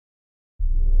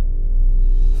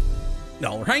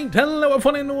Alright, hello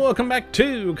everyone and welcome back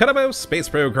to Kottabos Space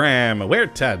Program, where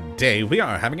today we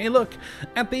are having a look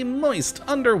at the Moist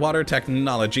Underwater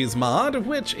Technologies mod,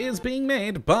 which is being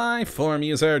made by forum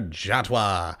user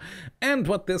Jatwa. And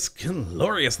what this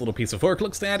glorious little piece of work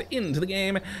looks to add into the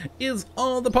game is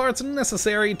all the parts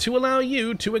necessary to allow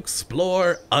you to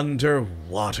explore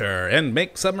underwater and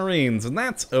make submarines, and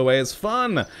that's always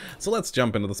fun. So let's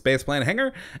jump into the spaceplane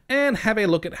hangar and have a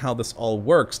look at how this all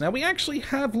works. Now, we actually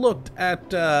have looked at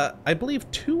I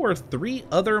believe 2 or 3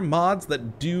 other mods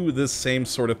that do this same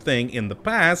sort of thing in the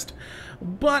past,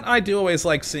 but I do always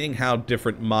like seeing how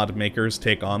different mod makers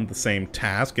take on the same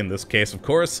task, in this case, of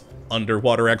course,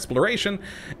 underwater exploration,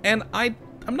 and I'm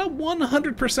not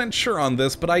 100% sure on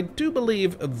this, but I do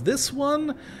believe this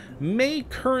one may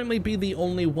currently be the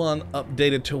only one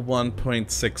updated to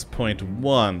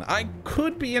 1.6.1. I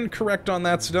could be incorrect on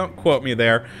that, so don't quote me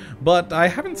there, but I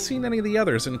haven't seen any of the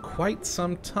others in quite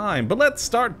some time. But let's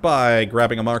start by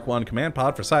grabbing a Mark 1 command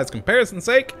pod for size comparison's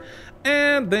sake,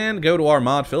 and then go to our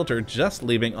mod filter, just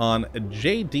leaving on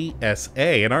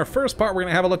JDSA. And our first part we're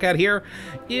going to have a look at here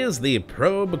is the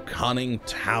probe conning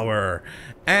tower.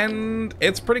 And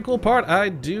it's a pretty cool part. I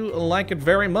do like it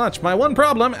very much. My one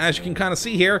problem, as you can kind of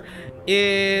see here,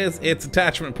 is its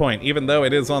attachment point. Even though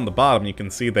it is on the bottom, you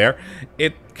can see there,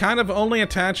 it kind of only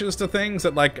attaches to things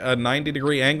at like a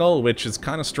 90-degree angle, which is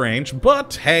kind of strange.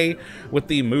 But hey, with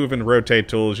the move and rotate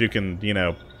tools, you can, you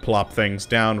know, plop things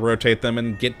down, rotate them,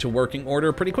 and get to working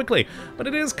order pretty quickly. But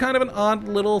it is kind of an odd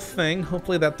little thing.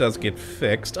 Hopefully that does get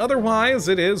fixed. Otherwise,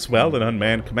 it is, well, an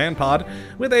unmanned command pod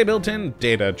with a built-in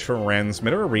data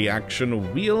transmitter,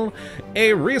 reaction wheel,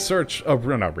 a resource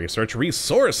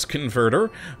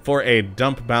converter for a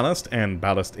dump ballast and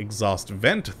ballast exhaust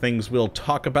vent, things we'll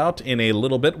talk about in a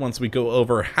little bit once we go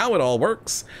over how it all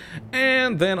works,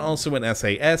 and then also an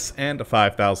SAS and a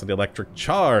 5,000 electric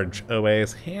charge.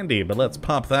 Always handy. But let's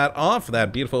pop that off,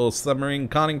 that beautiful submarine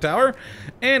conning tower,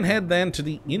 and head then to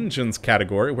the engines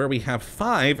category, where we have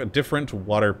 5 different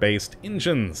water-based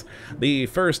engines. The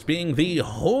first being the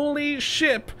Holy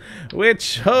Ship,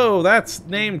 which, oh, that's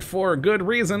named for a good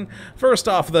reason. First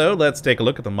off, though, let's take a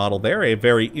look at the model there. A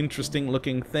very interesting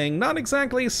looking thing. Not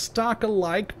exactly stock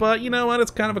alike, but you know what?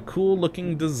 It's kind of a cool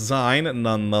looking design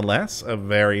nonetheless.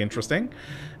 Very interesting.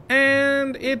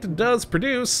 And it does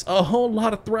produce a whole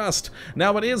lot of thrust.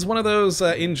 Now, it is one of those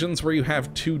engines where you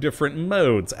have 2 different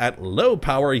modes. At low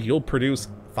power, you'll produce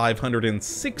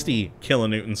 560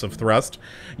 kilonewtons of thrust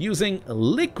using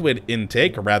liquid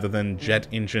intake rather than jet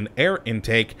engine air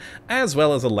intake, as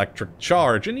well as electric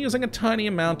charge, and using a tiny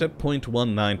amount at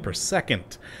 0.19 per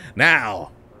second.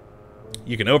 Now,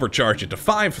 you can overcharge it to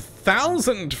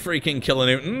 5,000 freaking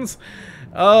kilonewtons.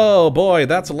 Oh boy,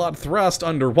 that's a lot of thrust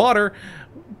underwater,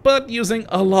 but using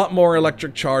a lot more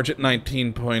electric charge at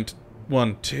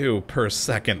 19.12 per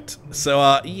second.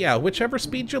 So, yeah, whichever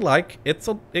speed you like,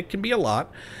 it can be a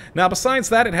lot. Now, besides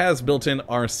that, it has built-in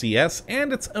RCS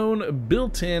and its own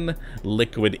built-in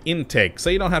liquid intake, so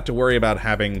you don't have to worry about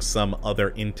having some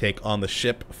other intake on the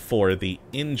ship for the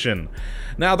engine.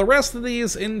 Now, the rest of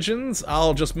these engines,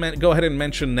 I'll just go ahead and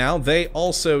mention now, they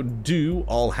also do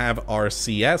all have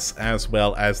RCS as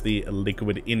well as the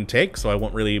liquid intake, so I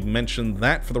won't really mention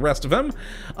that for the rest of them.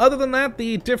 Other than that,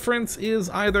 the difference is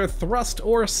either thrust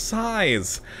or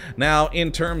size. Now,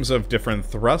 in terms of different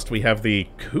thrust, we have the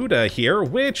CUDA here,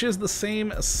 which is the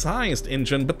same sized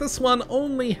engine, but this one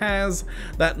only has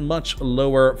that much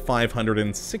lower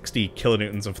 560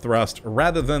 kilonewtons of thrust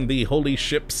rather than the Holy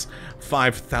Ship's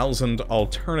 5,000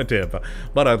 alternative.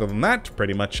 But other than that,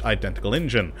 pretty much identical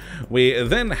engine. We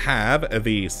then have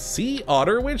the Sea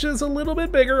Otter, which is a little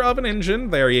bit bigger of an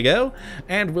engine, there you go,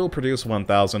 and will produce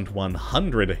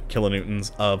 1,100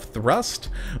 kilonewtons of thrust.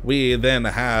 We then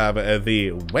have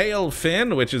the Whale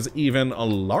Fin, which is even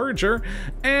larger,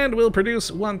 and will produce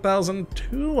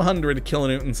 1,200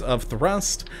 kilonewtons of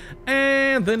thrust.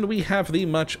 And then we have the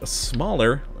much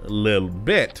smaller Little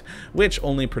Bit, which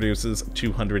only produces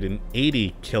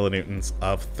 280 kilonewtons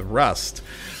of thrust,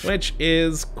 which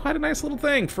is quite a nice little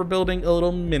thing for building a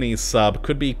little mini sub.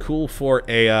 Could be cool for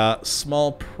a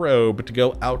small probe to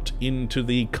go out into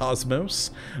the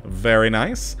cosmos. Very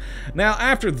nice. Now,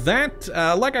 after that,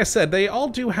 like I said, they all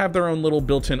do have their own little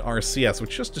built-in RCS,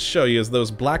 which, just to show you, is those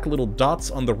black little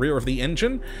dots on the rear of the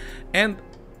engine, and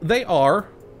they are,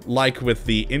 like with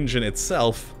the engine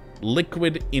itself,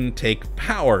 liquid intake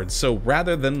powered, so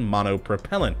rather than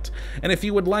monopropellant. And if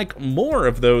you would like more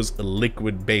of those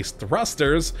liquid-based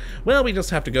thrusters, well, we just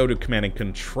have to go to Command and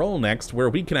Control next, where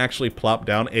we can actually plop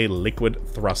down a liquid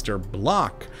thruster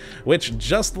block, which,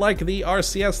 just like the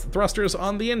RCS thrusters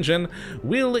on the engine,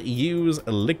 will use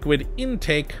liquid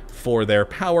intake for their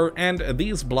power, and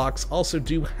these blocks also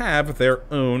do have their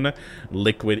own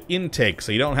liquid intake,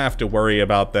 so you don't have to worry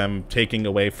about them taking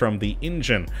away from the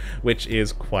engine, which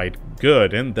is quite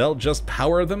good, and they'll just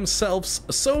power themselves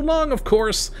so long, of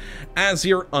course, as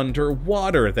you're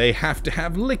underwater. They have to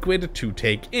have liquid to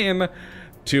take in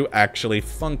to actually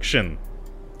function.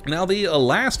 Now, the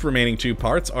last remaining two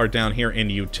parts are down here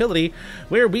in Utility,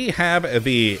 where we have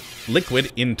the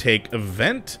liquid intake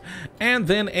vent, and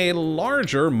then a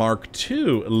larger Mark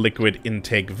II liquid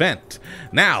intake vent.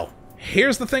 Now,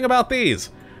 here's the thing about these.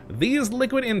 These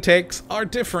liquid intakes are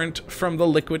different from the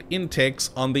liquid intakes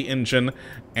on the engine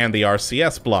and the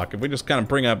RCS block. If we just kind of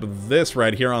bring up this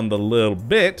right here on the little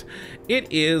bit,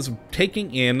 it is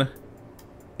taking in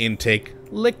intake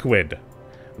liquid.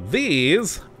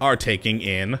 These are taking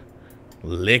in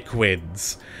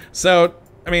liquids. So,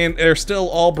 I mean, they're still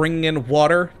all bringing in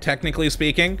water, technically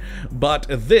speaking, but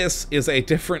this is a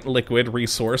different liquid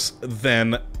resource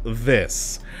than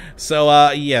this.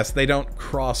 So, yes, they don't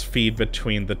cross-feed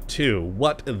between the two.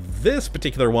 What this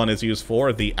particular one is used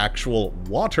for, the actual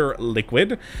water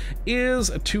liquid, is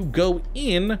to go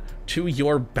in to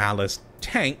your ballast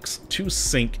tanks to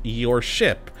sink your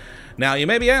ship. Now, you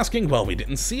may be asking, well, we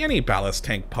didn't see any ballast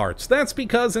tank parts. That's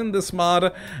because in this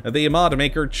mod, the mod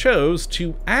maker chose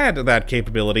to add that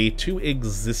capability to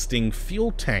existing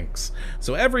fuel tanks.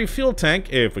 So every fuel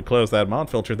tank, if we close that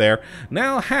mod filter there,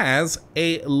 now has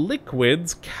a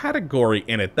liquids category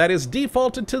in it that is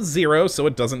defaulted to 0, so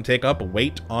it doesn't take up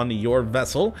weight on your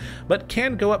vessel, but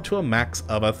can go up to a max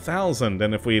of 1,000.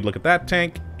 And if we look at that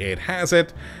tank, it has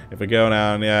it. If we go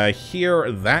down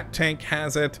here, that tank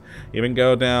has it. Even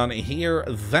go down here,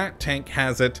 that tank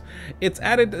has it. It's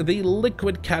added the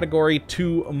liquid category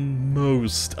to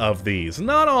most of these.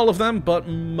 Not all of them, but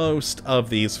most of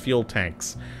these fuel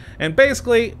tanks. And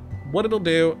basically, what it'll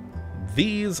do,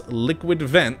 these liquid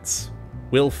vents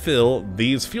will fill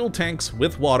these fuel tanks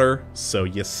with water so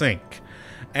you sink.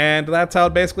 And that's how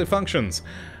it basically functions.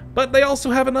 But they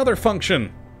also have another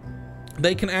function.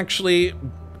 They can actually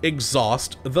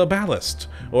exhaust the ballast,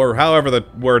 or however the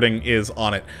wording is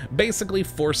on it, basically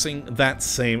forcing that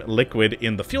same liquid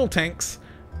in the fuel tanks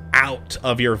out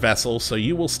of your vessel, so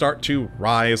you will start to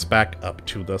rise back up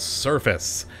to the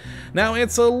surface. Now,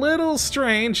 it's a little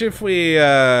strange if we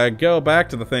go back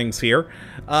to the things here.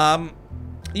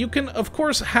 You can, of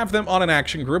course, have them on an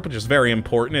action group, which is very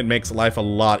important. It makes life a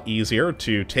lot easier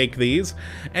to take these.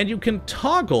 And you can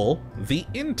toggle the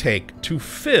intake to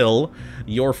fill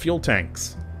your fuel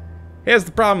tanks. Here's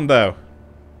the problem, though.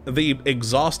 The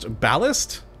exhaust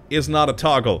ballast is not a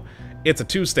toggle. It's a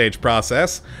two-stage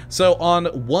process. So on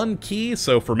one key,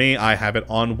 so for me, I have it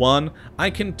on 1, I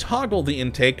can toggle the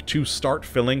intake to start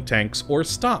filling tanks or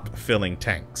stop filling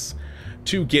tanks.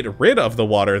 To get rid of the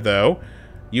water, though,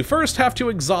 you first have to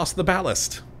exhaust the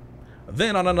ballast.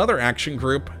 Then on another action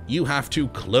group, you have to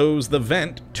close the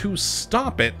vent to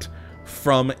stop it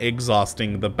from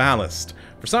exhausting the ballast.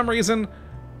 For some reason,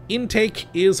 intake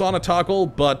is on a toggle,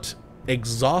 but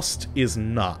exhaust is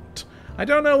not. I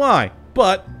don't know why,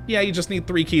 but yeah, you just need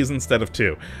 3 keys instead of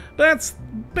 2. That's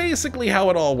basically how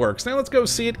it all works. Now let's go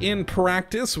see it in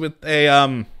practice with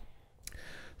a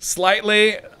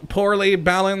slightly poorly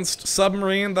balanced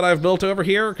submarine that I've built over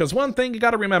here, because one thing you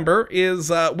gotta remember is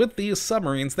with these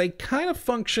submarines, they kind of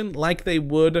function like they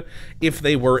would if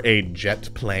they were a jet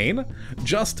plane,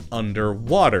 just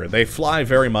underwater. They fly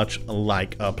very much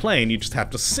like a plane, you just have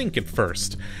to sink it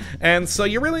first. And so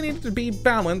you really need to be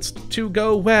balanced to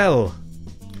go well.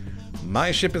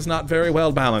 My ship is not very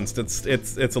well balanced,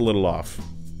 it's a little off.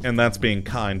 And that's being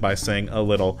kind by saying a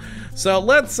little. So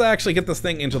let's actually get this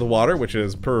thing into the water, which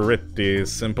is pretty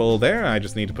simple there. I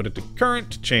just need to put it to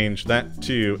current, change that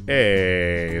to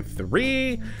a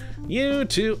 3, U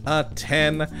to a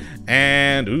 10,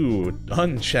 and ooh,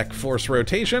 uncheck force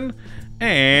rotation,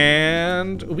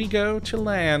 and we go to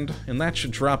land, and that should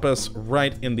drop us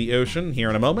right in the ocean here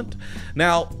in a moment.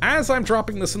 Now, as I'm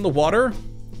dropping this in the water,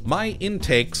 my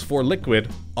intakes for liquid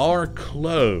are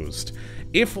closed.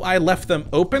 If I left them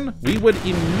open, we would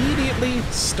immediately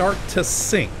start to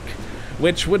sink,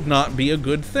 which would not be a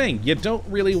good thing. You don't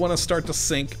really want to start to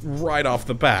sink right off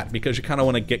the bat, because you kind of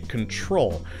want to get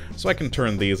control. So I can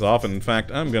turn these off, and in fact,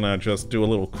 I'm gonna just do a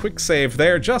little quick save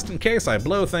there, just in case I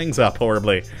blow things up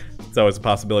horribly. It's always a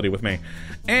possibility with me.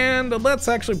 And let's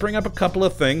actually bring up a couple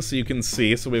of things so you can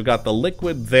see. So we've got the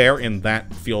liquid there in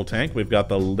that fuel tank. We've got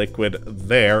the liquid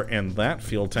there in that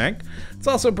fuel tank. Let's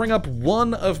also bring up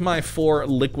one of my 4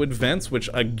 liquid vents, which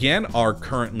again are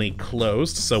currently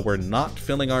closed, so we're not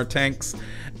filling our tanks.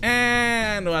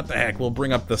 And what the heck, we'll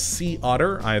bring up the Sea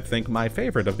Otter, I think my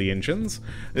favorite of the engines,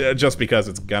 just because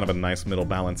it's kind of a nice middle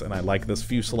balance and I like this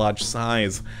fuselage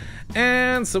size.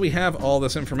 And so we have all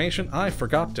this information. I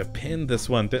forgot to pin this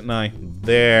one, didn't I?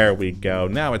 There we go.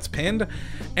 Now it's pinned.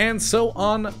 And so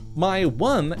on my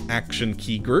 1 action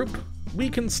key group, we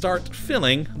can start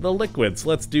filling the liquids.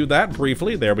 Let's do that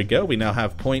briefly. There we go. We now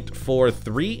have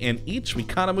 0.43 in each. We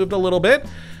kind of moved a little bit,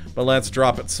 but let's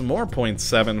drop it some more.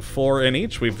 0.74 in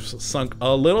each. We've sunk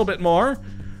a little bit more.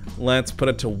 Let's put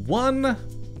it to 1.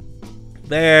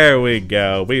 There we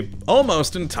go. We've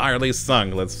almost entirely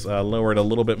sunk. Let's lower it a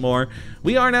little bit more.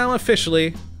 We are now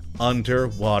officially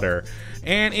underwater.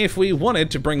 And if we wanted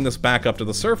to bring this back up to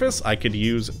the surface, I could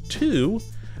use 2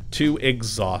 to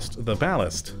exhaust the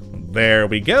ballast. There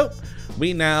we go.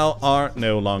 We now are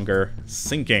no longer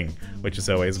sinking, which is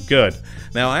always good.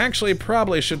 Now, I actually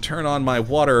probably should turn on my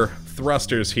water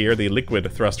thrusters here, the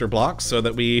liquid thruster blocks, so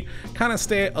that we kind of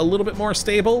stay a little bit more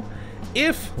stable.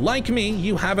 If, like me,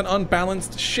 you have an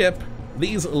unbalanced ship,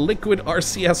 these liquid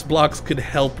RCS blocks could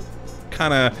help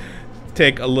kind of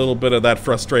take a little bit of that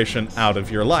frustration out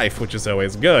of your life, which is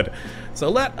always good. So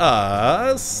let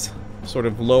us sort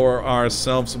of lower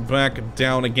ourselves back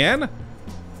down again.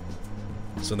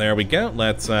 So there we go.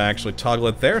 Let's actually toggle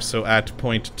it there. So at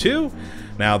 0.2.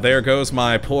 Now there goes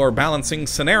my poor balancing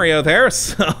scenario there.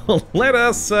 So let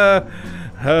us,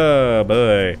 oh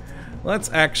boy.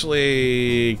 Let's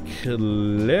actually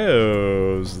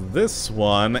close this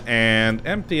one and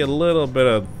empty a little bit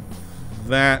of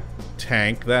that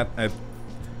tank.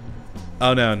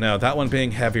 Oh no, that one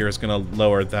being heavier is gonna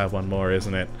lower that one more,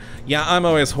 isn't it? Yeah, I'm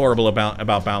always horrible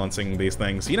about balancing these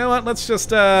things. You know what? Let's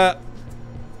just let's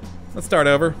start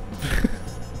over.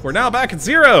 We're now back at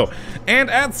 0, and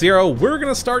at 0, we're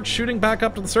gonna start shooting back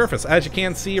up to the surface, as you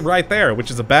can see right there, which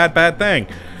is a bad thing.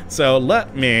 So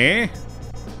let me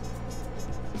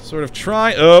sort of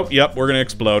try. Oh, yep, we're gonna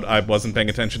explode. I wasn't paying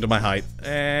attention to my height,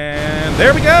 and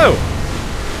there we go.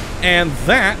 And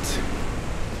that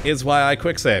is why I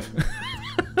quick save.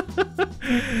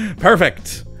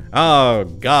 Perfect. Oh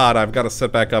god, I've got to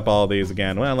set back up all these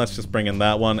again. Well, let's just bring in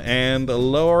that one and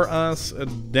lower us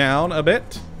down a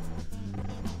bit.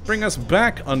 Bring us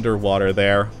back underwater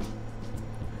there.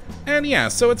 And yeah,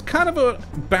 so it's kind of a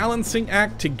balancing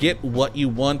act to get what you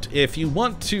want. If you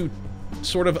want to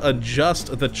sort of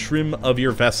adjust the trim of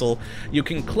your vessel, you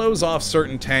can close off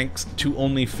certain tanks to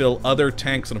only fill other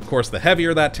tanks, and of course the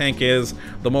heavier that tank is,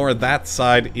 the more that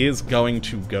side is going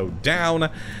to go down,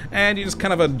 and you just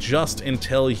kind of adjust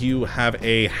until you have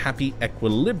a happy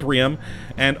equilibrium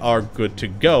and are good to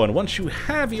go. And once you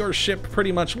have your ship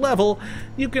pretty much level,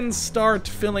 you can start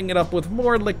filling it up with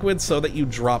more liquid so that you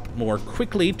drop more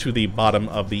quickly to the bottom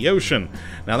of the ocean.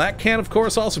 Now that can of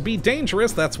course also be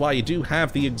dangerous. That's why you do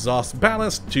have the exhaust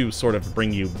ballast to sort of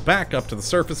bring you back up to the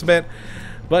surface a bit,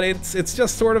 but it's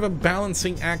just sort of a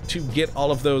balancing act to get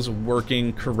all of those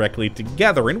working correctly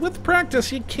together, and with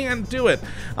practice you can do it.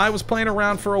 I was playing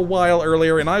around for a while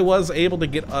earlier and I was able to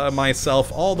get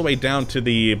myself all the way down to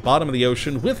the bottom of the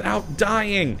ocean without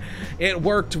dying. It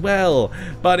worked well,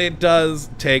 but it does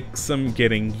take some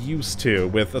getting used to,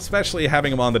 with especially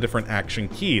having them on the different action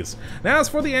keys. Now as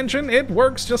for the engine, it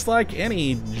works just like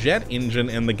any jet engine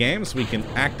in the game, so we can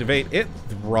activate it,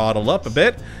 throttle up a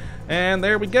bit, and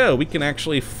there we go. We can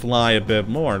actually fly a bit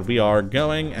more. We are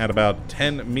going at about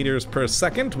 10 meters per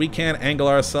second. We can angle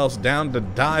ourselves down to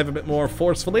dive a bit more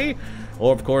forcefully,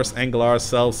 or of course angle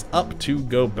ourselves up to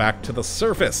go back to the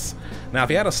surface. Now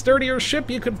if you had a sturdier ship,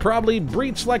 you could probably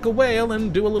breach like a whale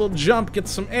and do a little jump, get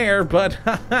some air, but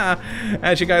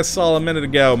as you guys saw a minute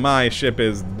ago, my ship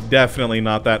is definitely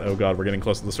not that. Oh god, we're getting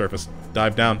close to the surface.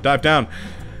 Dive down, dive down.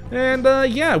 And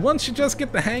yeah, once you just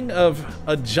get the hang of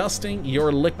adjusting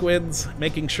your liquids,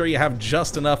 making sure you have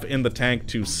just enough in the tank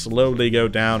to slowly go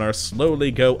down or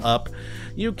slowly go up,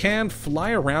 you can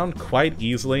fly around quite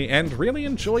easily and really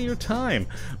enjoy your time.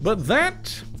 But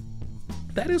that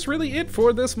that is really it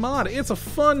for this mod. It's a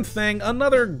fun thing,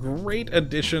 another great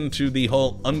addition to the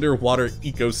whole underwater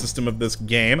ecosystem of this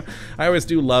game. I always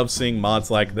do love seeing mods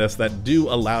like this that do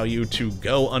allow you to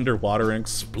go underwater and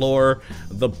explore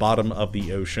the bottom of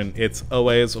the ocean. It's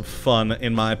always fun,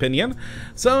 in my opinion.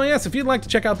 So yes, if you'd like to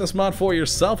check out this mod for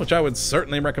yourself, which I would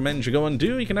certainly recommend you go and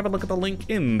do, you can have a look at the link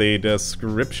in the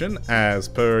description as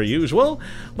per usual.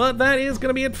 But that is going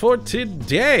to be it for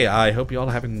today. I hope you all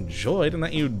have enjoyed and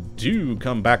that you do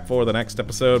come back for the next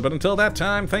episode. But until that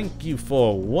time, thank you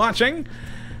for watching.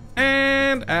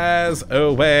 And as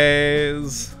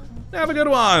always, have a good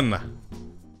one.